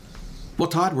Well,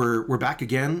 Todd, we're back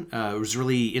again. It was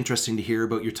really interesting to hear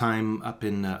about your time up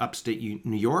in upstate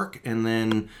New York, and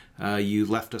then you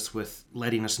left us with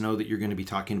letting us know that you're going to be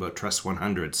talking about Trust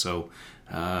 100. So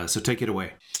take it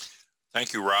away.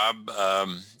 Thank you, Rob.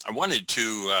 I wanted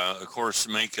to, of course,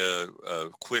 make a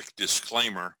quick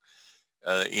disclaimer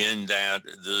in that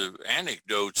the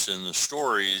anecdotes and the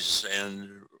stories and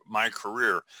my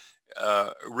career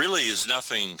really is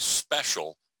nothing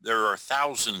special. There are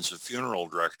thousands of funeral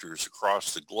directors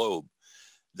across the globe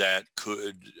that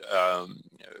could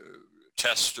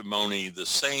testimony the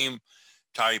same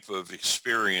type of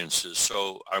experiences.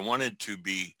 So I wanted to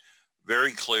be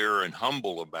very clear and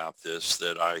humble about this,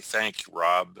 that I thank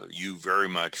Rob, you very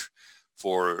much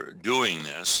for doing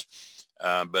this.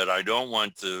 But I don't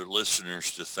want the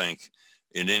listeners to think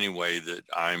in any way that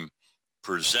I'm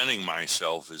presenting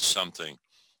myself as something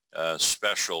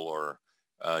special or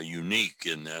unique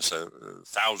in this.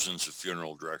 Thousands of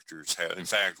funeral directors have. In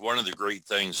fact, one of the great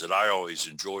things that I always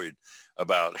enjoyed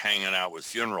about hanging out with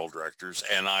funeral directors,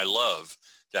 and I love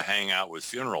to hang out with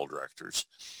funeral directors,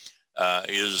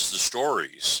 is the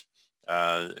stories.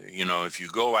 If you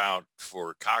go out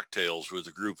for cocktails with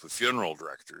a group of funeral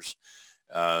directors,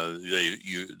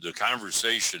 the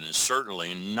conversation is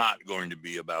certainly not going to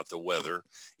be about the weather.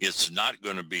 It's not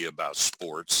going to be about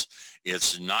sports.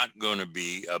 It's not going to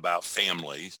be about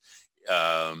families,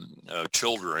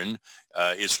 children.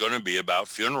 It's going to be about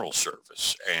funeral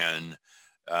service. And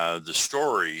the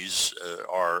stories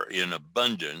are in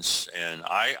abundance. And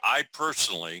I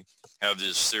personally have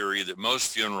this theory that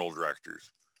most funeral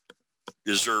directors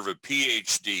deserve a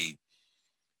PhD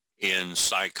in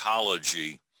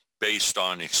psychology based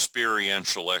on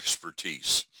experiential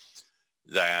expertise,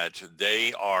 that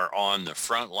they are on the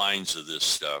front lines of this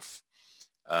stuff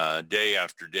day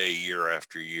after day, year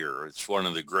after year. It's one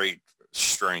of the great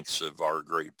strengths of our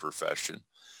great profession.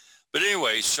 But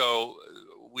anyway, so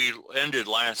we ended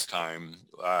last time.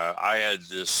 I had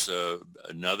this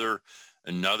another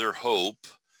hope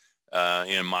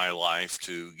in my life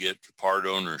to get part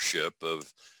ownership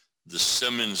of the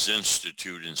Simmons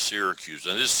Institute in Syracuse.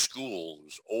 Now, this school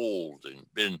was old and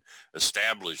been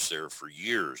established there for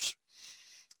years.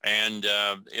 And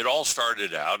it all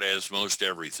started out, as most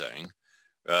everything,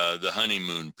 the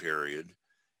honeymoon period.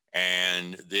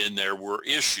 And then there were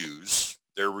issues.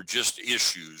 There were just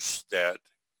issues that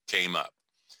came up.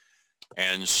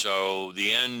 And so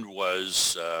the end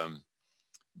was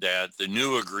that the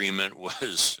new agreement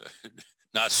was,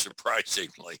 not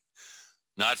surprisingly,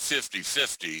 not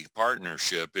 50-50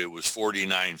 partnership. It was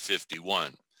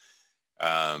 49-51.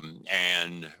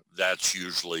 And that's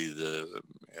usually the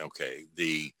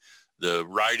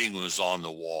writing was on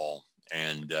the wall.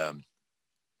 And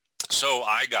so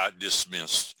I got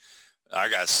dismissed. I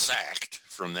got sacked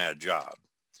from that job.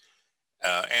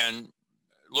 And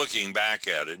looking back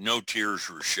at it, no tears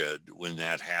were shed when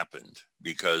that happened,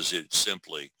 because it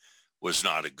simply was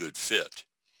not a good fit.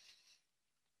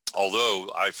 Although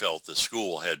I felt the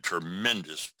school had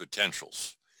tremendous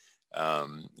potentials.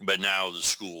 But now the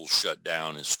school shut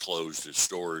down, is closed its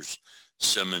doors.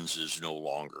 Simmons is no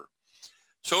longer.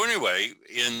 So anyway,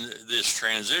 in this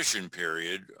transition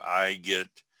period, I get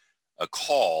a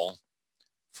call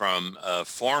from a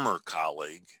former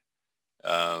colleague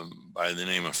by the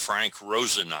name of Frank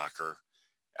Rosenacher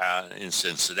in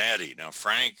Cincinnati. Now,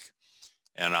 Frank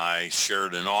and I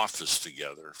shared an office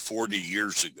together 40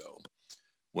 years ago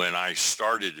when I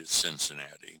started at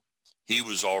Cincinnati. He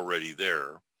was already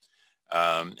there.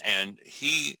 And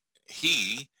he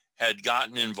had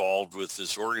gotten involved with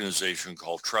this organization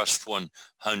called Trust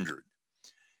 100.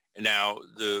 Now,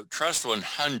 the Trust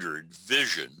 100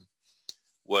 vision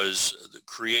was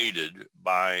created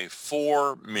by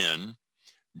four men: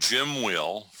 Jim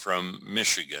Will from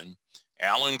Michigan,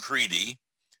 Alan Creedy,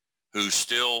 who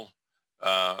still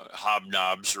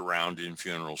hobnobs around in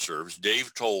funeral service,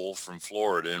 Dave Toll from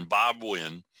Florida, and Bob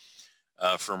Wynn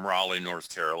from Raleigh,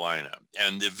 North Carolina.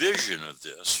 And the vision of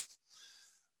this,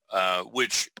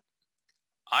 which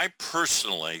I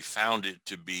personally found it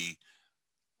to be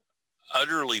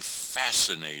utterly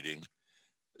fascinating,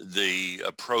 the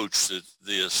approach that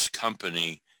this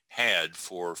company had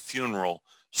for funeral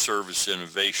service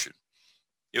innovation.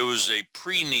 It was a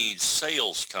pre-need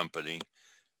sales company,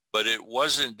 but it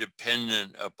wasn't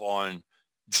dependent upon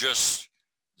just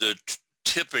the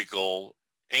typical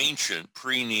ancient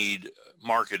pre-need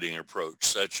marketing approach,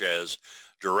 such as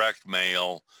direct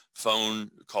mail, phone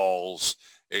calls,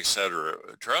 etc.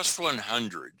 Trust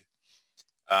 100,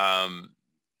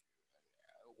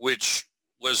 which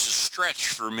was a stretch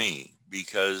for me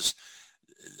because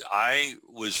I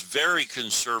was very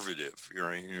conservative.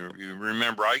 You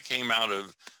remember, I came out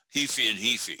of Heafy and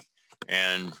Heafy.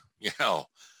 And, you know,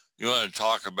 you want to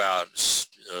talk about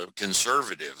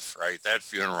conservative, right? That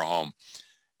funeral home.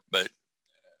 But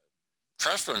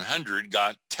Trust 100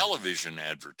 got television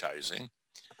advertising,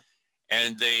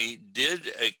 and they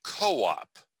did a co-op.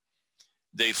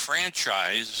 They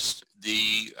franchised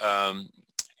the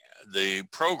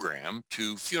program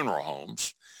to funeral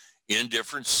homes in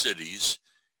different cities,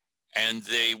 and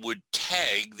they would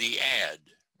tag the ad,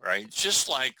 right? Just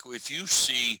like if you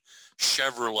see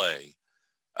Chevrolet,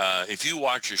 if you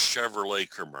watch a Chevrolet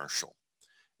commercial,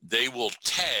 they will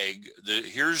tag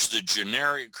here's the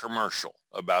generic commercial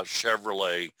about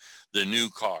Chevrolet, the new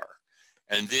car.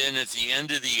 And then at the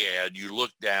end of the ad, you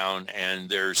look down and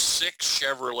there's 6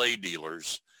 Chevrolet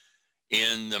dealers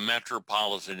in the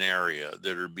metropolitan area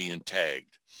that are being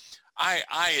tagged. I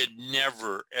had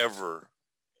never, ever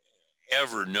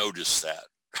noticed that,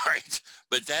 right?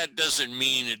 But that doesn't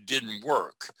mean it didn't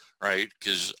work, right?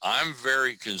 Because I'm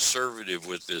very conservative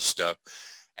with this stuff.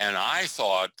 And I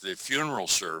thought the funeral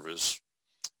service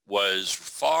was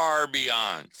far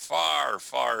beyond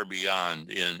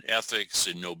in ethics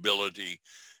and nobility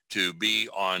to be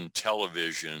on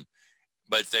television,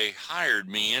 but they hired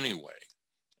me anyway.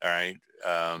 All right.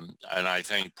 And I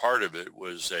think part of it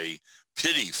was a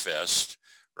pity fest,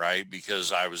 right?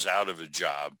 Because I was out of a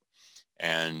job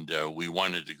and we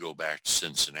wanted to go back to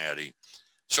Cincinnati.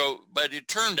 So, but it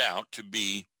turned out to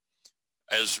be,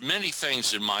 as many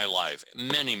things in my life,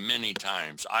 many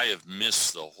times, I have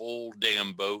missed the whole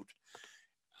damn boat.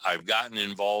 I've gotten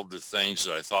involved with things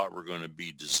that I thought were going to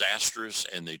be disastrous,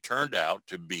 and they turned out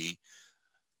to be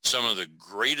some of the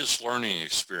greatest learning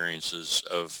experiences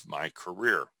of my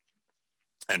career.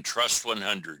 And Trust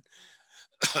 100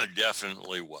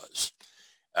 definitely was.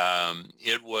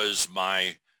 It was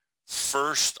my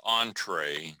first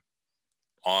entree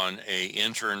on an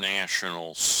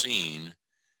international scene,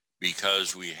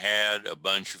 because we had a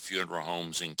bunch of funeral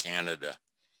homes in Canada.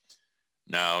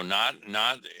 Now, not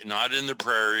in the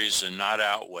prairies and not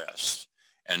out west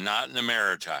and not in the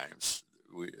Maritimes.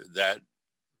 That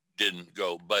didn't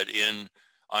go, but in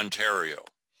Ontario.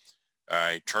 All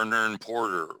right, Turner and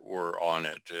Porter were on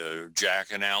it. Jack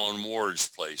and Alan Ward's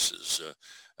places,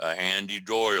 Andy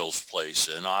Doyle's place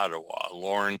in Ottawa,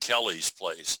 Lauren Kelly's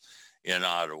place in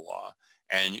Ottawa.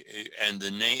 And the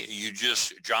name,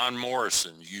 John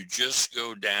Morrison, you just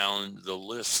go down the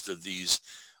list of these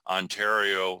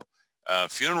Ontario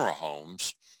funeral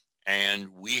homes, and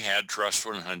we had Trust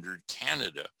 100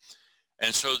 Canada.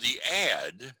 And so the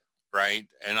ad, right,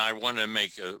 and I want to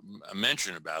make a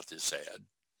mention about this ad.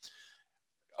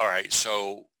 All right,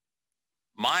 so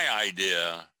my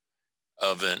idea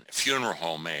of a funeral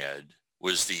home ad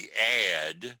was the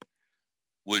ad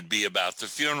would be about the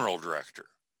funeral director.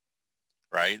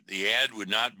 Right? The ad would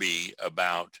not be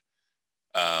about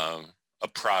a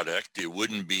product. It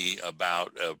wouldn't be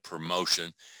about a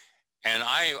promotion. And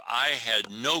I had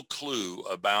no clue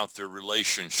about the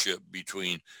relationship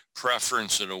between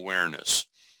preference and awareness.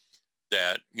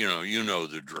 That, you know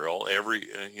the drill.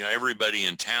 Everybody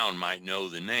in town might know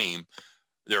the name.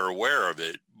 They're aware of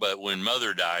it. But when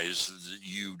mother dies,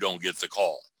 you don't get the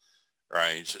call,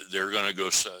 right? So they're going to go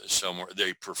somewhere.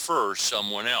 They prefer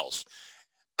someone else.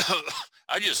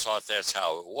 I just thought that's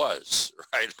how it was,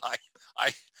 right?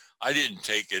 I didn't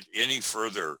take it any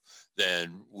further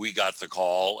than we got the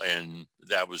call and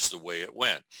that was the way it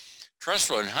went.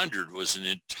 Trust 100 was an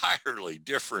entirely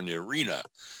different arena,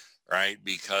 right?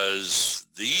 Because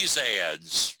these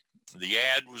ads, the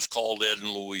ad was called Ed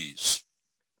and Louise.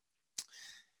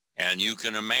 And you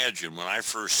can imagine when I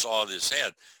first saw this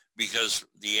ad, because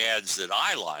the ads that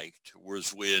I liked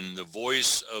was when the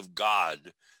voice of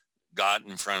God got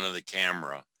in front of the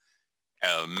camera,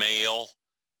 a male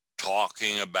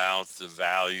talking about the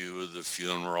value of the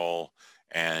funeral,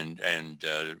 and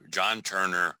John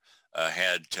Turner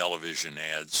had television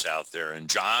ads out there, and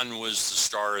John was the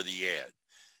star of the ad.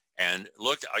 And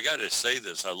look, I got to say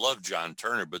this, I love John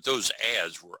Turner, but those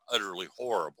ads were utterly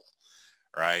horrible,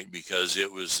 right? Because it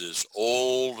was this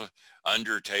old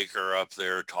undertaker up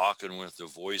there talking with the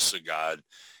voice of God,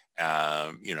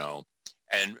 and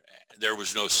there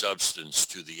was no substance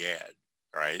to the ad,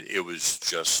 right? It was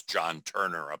just John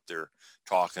Turner up there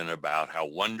talking about how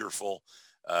wonderful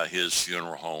his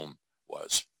funeral home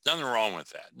was. Nothing wrong with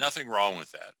that. Nothing wrong with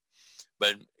that.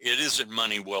 But it isn't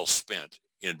money well spent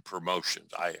in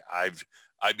promotions. I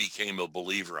became a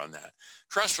believer on that.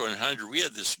 Trust 100, we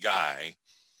had this guy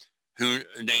who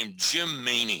named Jim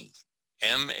Maney,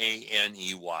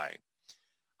 M-A-N-E-Y.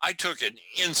 I took an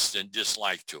instant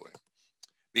dislike to him,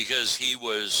 because he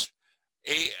was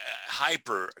a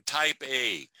hyper type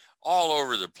A, all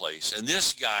over the place. And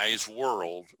this guy's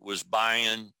world was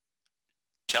buying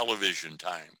television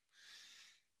time.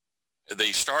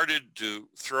 They started to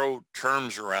throw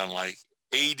terms around like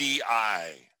ADI,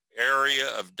 area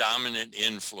of dominant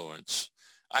influence.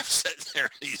 I've sat there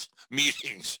in these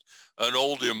meetings, an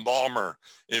old embalmer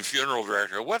and funeral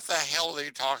director. What the hell are they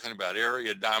talking about?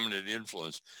 Area of dominant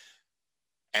influence.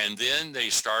 And then they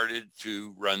started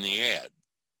to run the ad,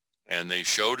 and they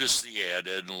showed us the ad,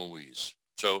 Ed and Louise.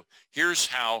 So here's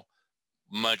how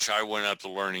much I went up the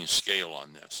learning scale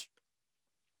on this.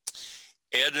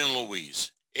 Ed and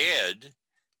Louise. Ed,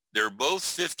 they're both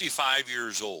 55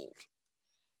 years old,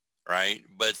 right?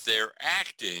 But they're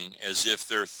acting as if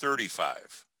they're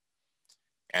 35.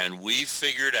 And we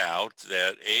figured out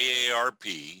that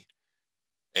AARP,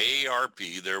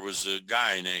 there was a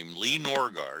guy named Lee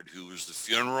Norgard, who was the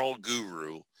funeral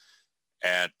guru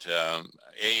at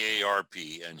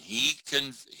AARP, and he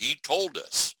told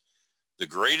us the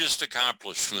greatest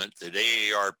accomplishment that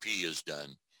AARP has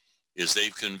done is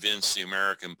they've convinced the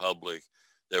American public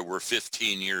that we're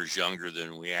 15 years younger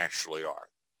than we actually are,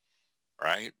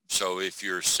 right? So if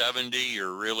you're 70,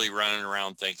 you're really running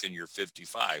around thinking you're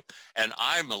 55. And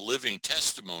I'm a living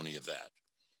testimony of that,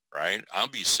 right? I'll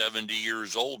be 70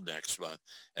 years old next month,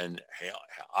 and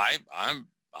I'm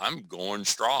going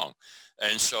strong.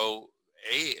 And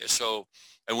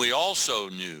and we also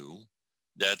knew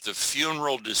that the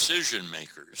funeral decision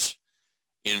makers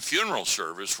in funeral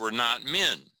service were not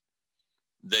men.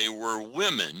 They were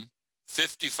women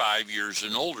 55 years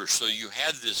and older. So you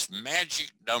had this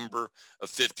magic number of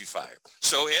 55.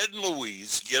 So Ed and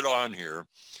Louise get on here,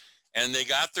 and they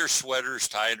got their sweaters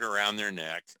tied around their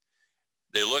neck.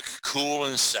 They look cool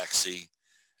and sexy,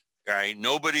 right?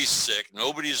 Nobody's sick.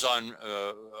 Nobody's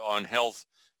on health.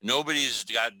 Nobody's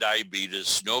got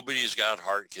diabetes. Nobody's got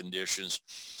heart conditions.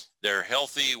 They're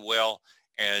healthy, well,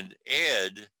 and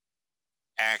Ed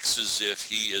acts as if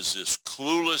he is this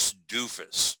clueless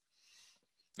doofus.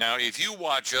 Now, if you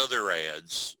watch other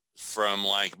ads from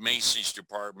like Macy's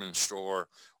department store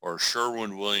or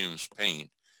Sherwin-Williams paint,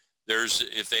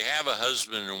 if they have a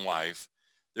husband and wife,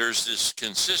 there's this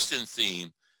consistent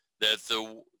theme that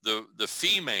the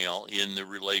female in the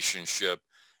relationship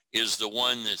is the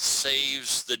one that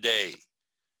saves the day.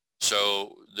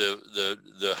 So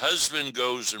the husband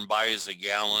goes and buys a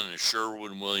gallon of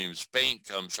Sherwin-Williams paint,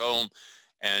 comes home,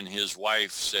 and his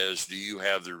wife says, "Do you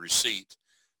have the receipt?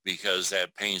 Because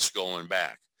that paint's going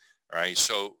back." All right.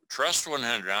 So Trust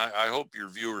 100, I hope your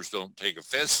viewers don't take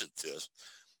offense at this,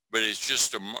 but it's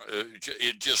just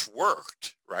it just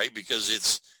worked, right? Because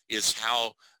it's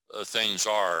how things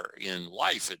are in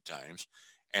life at times.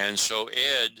 And so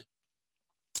Ed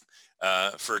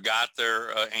forgot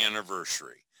their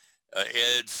anniversary.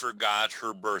 Ed forgot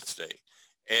her birthday.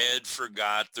 Ed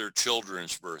forgot their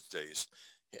children's birthdays.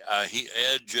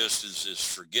 Ed just is this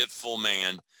forgetful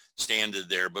man standing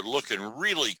there, but looking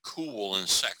really cool and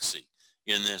sexy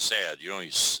in this ad. You know,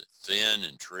 he's thin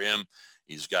and trim.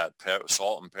 He's got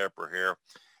salt and pepper hair.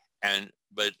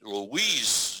 But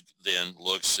Louise then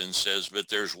looks and says, "But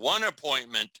there's one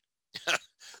appointment.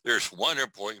 There's one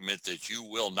appointment that you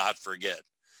will not forget.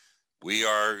 We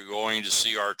are going to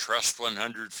see our Trust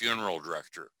 100 funeral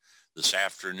director this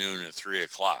afternoon at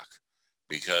 3:00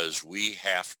 because we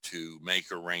have to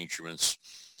make arrangements."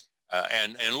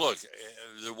 And look,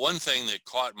 the one thing that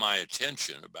caught my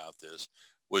attention about this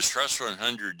was Trust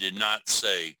 100 did not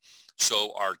say,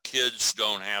 "So our kids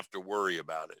don't have to worry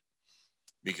about it,"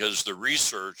 because the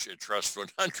research at Trust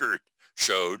 100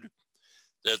 showed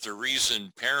that the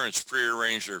reason parents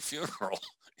prearrange their funeral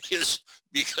is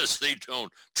because they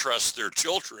don't trust their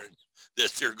children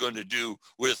that they're going to do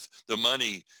with the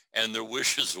money and the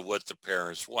wishes of what the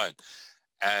parents want.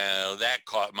 That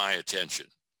caught my attention,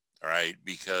 all right,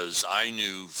 because I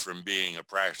knew from being a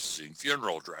practicing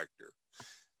funeral director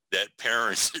that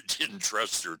parents that didn't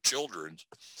trust their children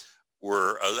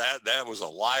were, that was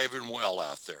alive and well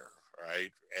out there,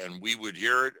 right? And we would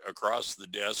hear it across the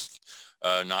desk,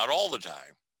 not all the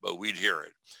time, but we'd hear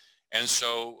it. And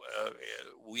so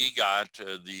we got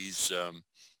these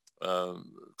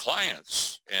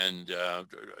clients, and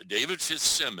David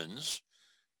Fitzsimmons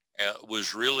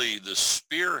was really the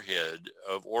spearhead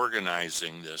of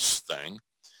organizing this thing.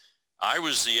 I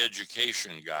was the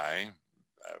education guy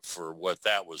for what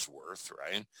that was worth,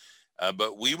 right?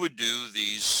 But we would do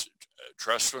these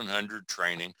Trust 100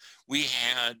 training. We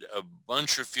had a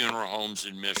bunch of funeral homes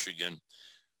in Michigan.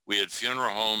 We had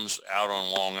funeral homes out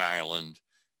on Long Island.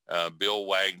 Bill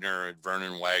Wagner,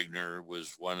 Vernon Wagner,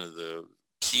 was one of the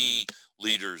key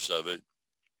leaders of it.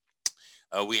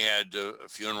 We had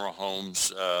funeral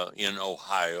homes in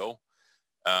Ohio.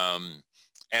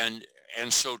 And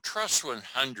so Trust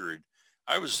 100,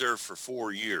 I was there for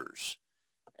 4 years,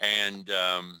 and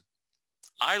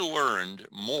I learned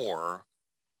more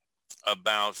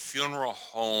about funeral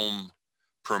home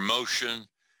promotion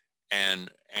and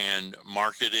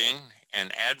marketing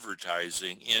and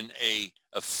advertising in a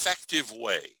effective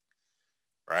way,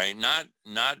 right? Not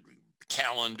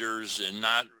calendars and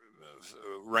not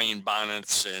rain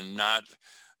bonnets and not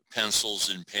pencils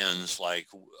and pens like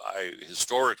I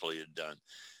historically had done,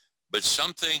 but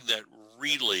something that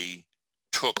really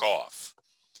took off.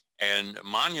 And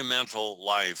Monumental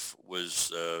Life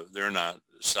was, they're not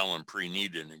selling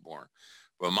pre-need anymore,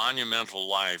 but Monumental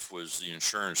Life was the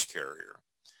insurance carrier.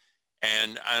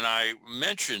 And I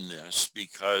mention this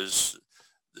because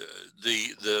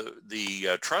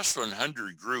the Trust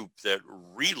 100 group that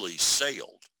really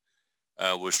sailed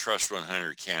was Trust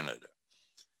 100 Canada.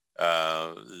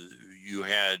 You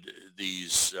had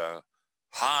these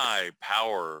high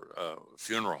power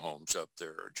funeral homes up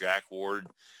there, Jack Ward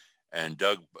and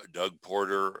Doug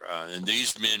Porter, and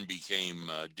these men became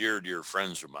dear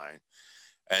friends of mine.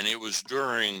 And it was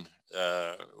during,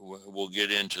 we'll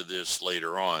get into this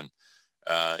later on,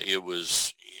 it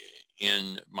was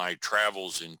in my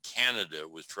travels in Canada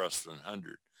with Trust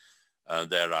 100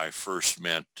 that I first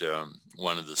met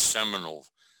one of the seminal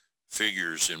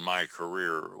figures in my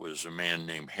career. Was a man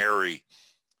named Harry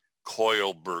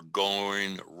Coyle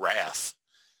Burgoyne Rath,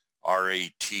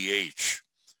 R-A-T-H.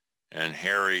 And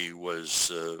Harry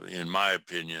was, in my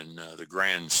opinion, the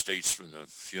grand statesman of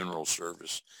funeral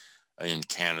service in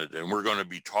Canada. And we're going to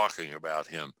be talking about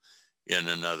him in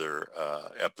another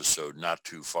episode not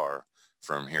too far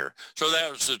from here. So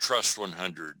that was the Trust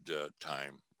 100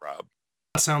 time, Rob.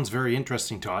 That sounds very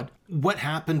interesting, Todd. What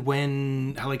happened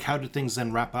when, how did things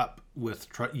then wrap up with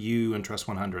you and Trust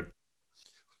 100?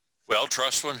 Well,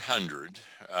 Trust 100,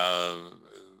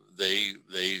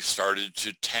 they started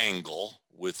to tangle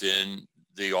within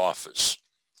the office.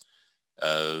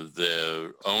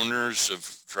 The owners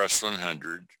of Trust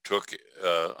 100 took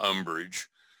umbrage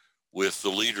with the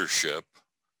leadership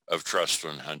of Trust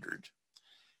 100.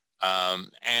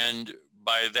 And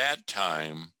by that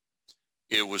time,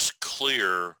 it was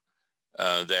clear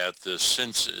that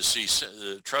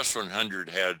the Trust 100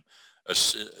 had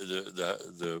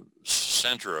the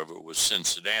center of it was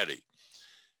Cincinnati.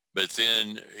 But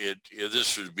then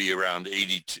this would be around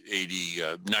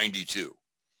 92,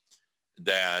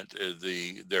 that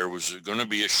there was going to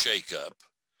be a shakeup,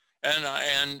 and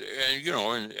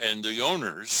the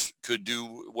owners could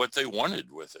do what they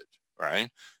wanted with it, right?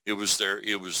 It was their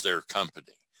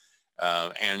company,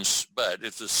 but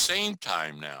at the same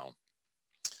time now,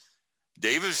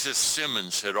 David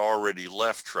Fitzsimmons had already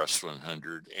left Trust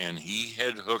 100, and he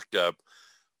had hooked up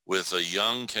with a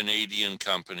young Canadian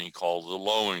company called the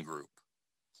Loewen Group.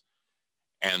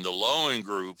 And the Loewen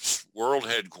Group's world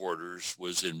headquarters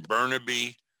was in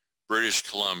Burnaby, British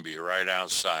Columbia, right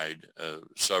outside a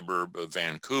suburb of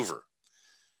Vancouver.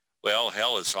 Well,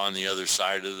 hell, it's on the other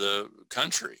side of the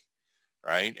country,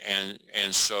 right?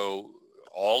 And so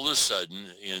all of a sudden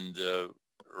in the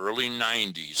early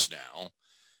 90s now,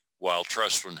 while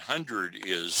Trust 100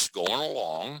 is going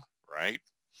along, right?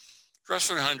 Trust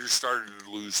 100 started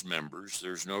to lose members,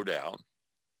 there's no doubt.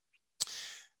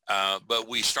 But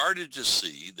we started to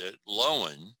see that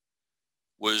Loewen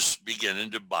was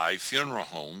beginning to buy funeral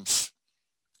homes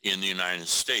in the United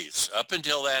States. Up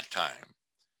until that time,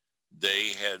 they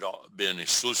had been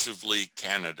exclusively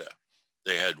Canada.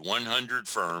 They had 100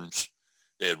 firms.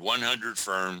 They had 100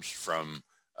 firms from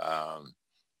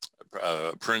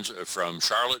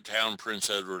Charlottetown, Prince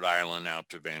Edward Island out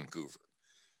to Vancouver,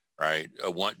 right?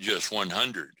 Just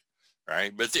 100,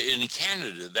 right? But in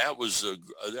Canada, that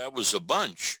was a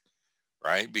bunch,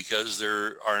 right? Because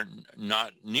there are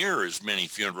not near as many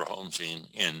funeral homes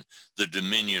in the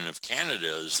Dominion of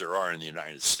Canada as there are in the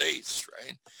United States,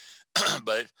 right?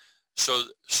 But so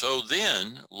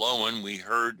then Loewen, we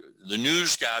heard the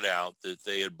news got out that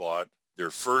they had bought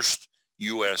their first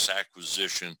U.S.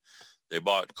 acquisition. They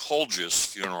bought Colgis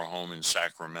Funeral Home in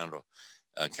Sacramento,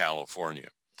 California.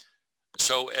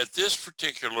 So at this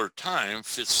particular time,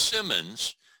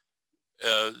 Fitzsimmons,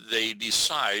 they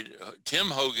decide, Tim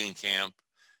Hogenkamp,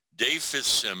 Dave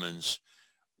Fitzsimmons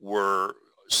were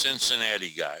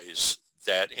Cincinnati guys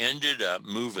that ended up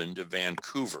moving to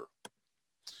Vancouver.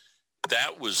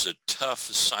 That was a tough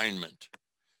assignment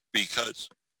because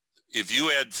if you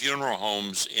had funeral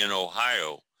homes in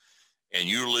Ohio and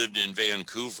you lived in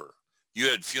Vancouver, you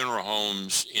had funeral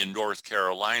homes in North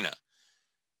Carolina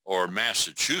or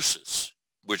Massachusetts,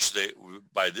 which they,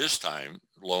 by this time,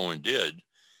 Loewen did,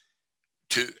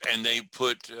 and they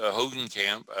put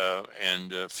Hogenkamp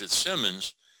and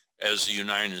Fitzsimmons as the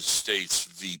United States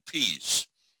VPs.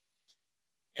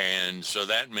 And so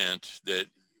that meant that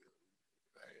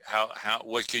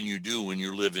what can you do when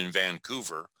you live in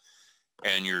Vancouver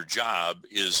and your job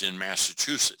is in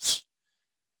Massachusetts,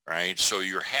 right? So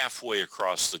you're halfway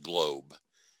across the globe.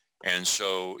 And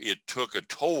so it took a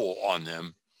toll on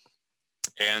them,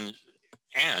 and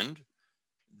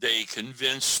they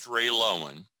convinced Ray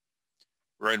Loewen,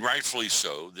 and rightfully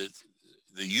so, that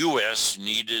the U.S.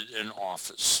 needed an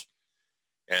office,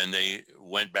 and they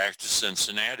went back to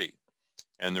Cincinnati.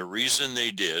 And the reason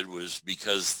they did was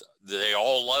because they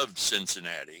all loved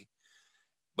Cincinnati,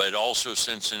 but also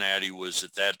Cincinnati was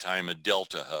at that time a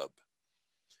Delta hub,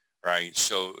 right?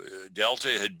 So Delta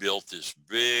had built this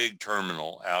big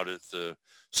terminal out at the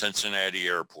Cincinnati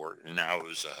airport, and now it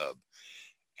was a hub.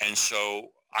 And so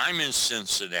I'm in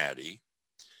Cincinnati.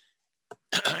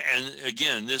 And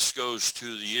again, this goes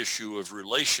to the issue of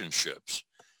relationships,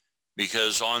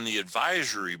 because on the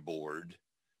advisory board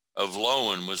of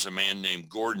Loewen was a man named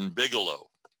Gordon Bigelow.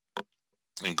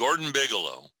 And Gordon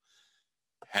Bigelow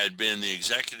had been the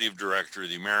executive director of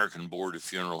the American Board of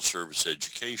Funeral Service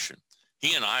Education.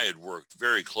 He and I had worked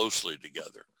very closely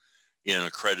together in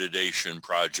accreditation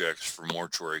projects for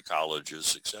mortuary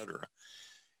colleges, et cetera.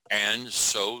 And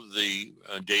so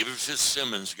David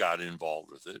Fitzsimmons got involved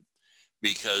with it,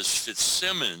 because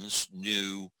Fitzsimmons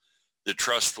knew the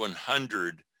Trust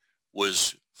 100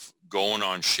 was going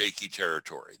on shaky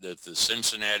territory, that the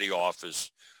Cincinnati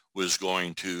office was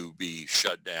going to be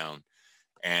shut down.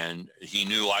 And he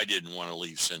knew I didn't want to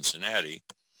leave Cincinnati.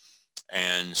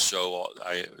 And so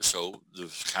the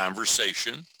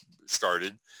conversation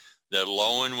started that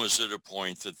Loewen was at a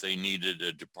point that they needed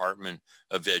a Department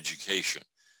of Education.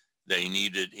 They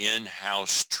needed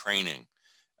in-house training.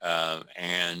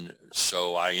 And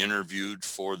so I interviewed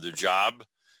for the job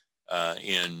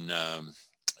in,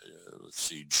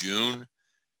 June.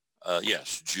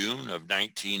 June of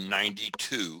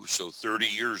 1992, so 30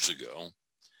 years ago.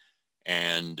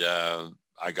 And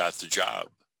I got the job.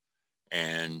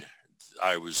 And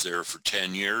I was there for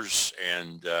 10 years.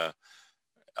 And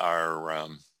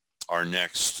our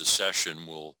next session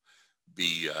will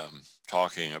be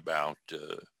talking about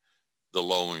the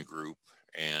Loewen Group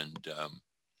and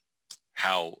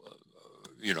how,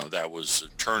 that was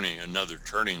another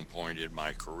turning point in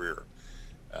my career.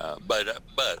 But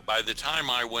by the time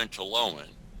I went to Loewen,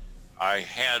 I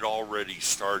had already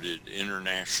started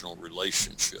international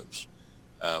relationships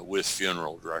with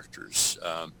funeral directors,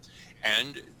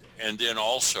 and then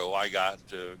also I got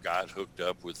hooked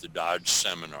up with the Dodge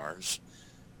seminars,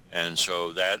 and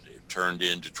so that turned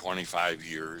into 25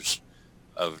 years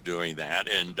of doing that.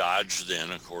 And Dodge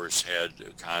then, of course, had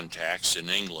contacts in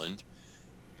England.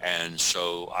 And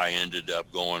so I ended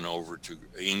up going over to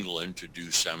England to do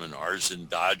seminars, and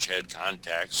Dodge had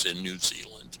contacts in New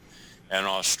Zealand and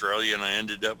Australia, and I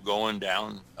ended up going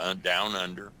down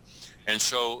under. And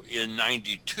so in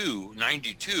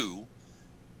 92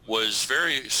 was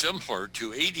very similar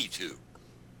to 82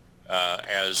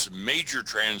 as major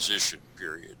transition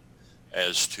period,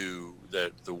 as to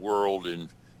that the world in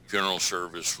funeral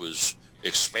service was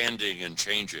expanding and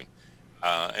changing.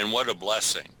 And what a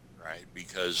blessing. Right,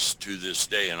 because to this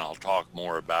day, and I'll talk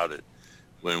more about it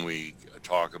when we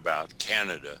talk about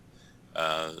Canada,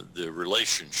 the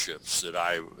relationships that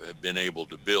I have been able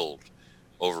to build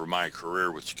over my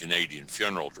career with Canadian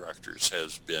funeral directors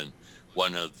has been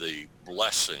one of the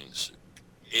blessings,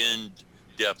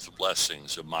 in-depth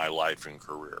blessings of my life and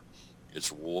career.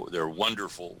 They're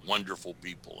wonderful, wonderful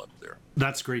people up there.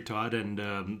 That's great, Todd, and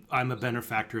I'm a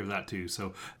benefactor of that too,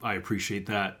 so I appreciate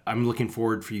that. I'm looking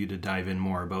forward for you to dive in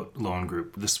more about Loewen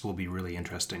Group. This will be really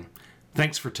interesting.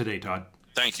 Thanks for today, Todd.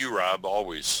 Thank you, Rob,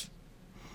 always.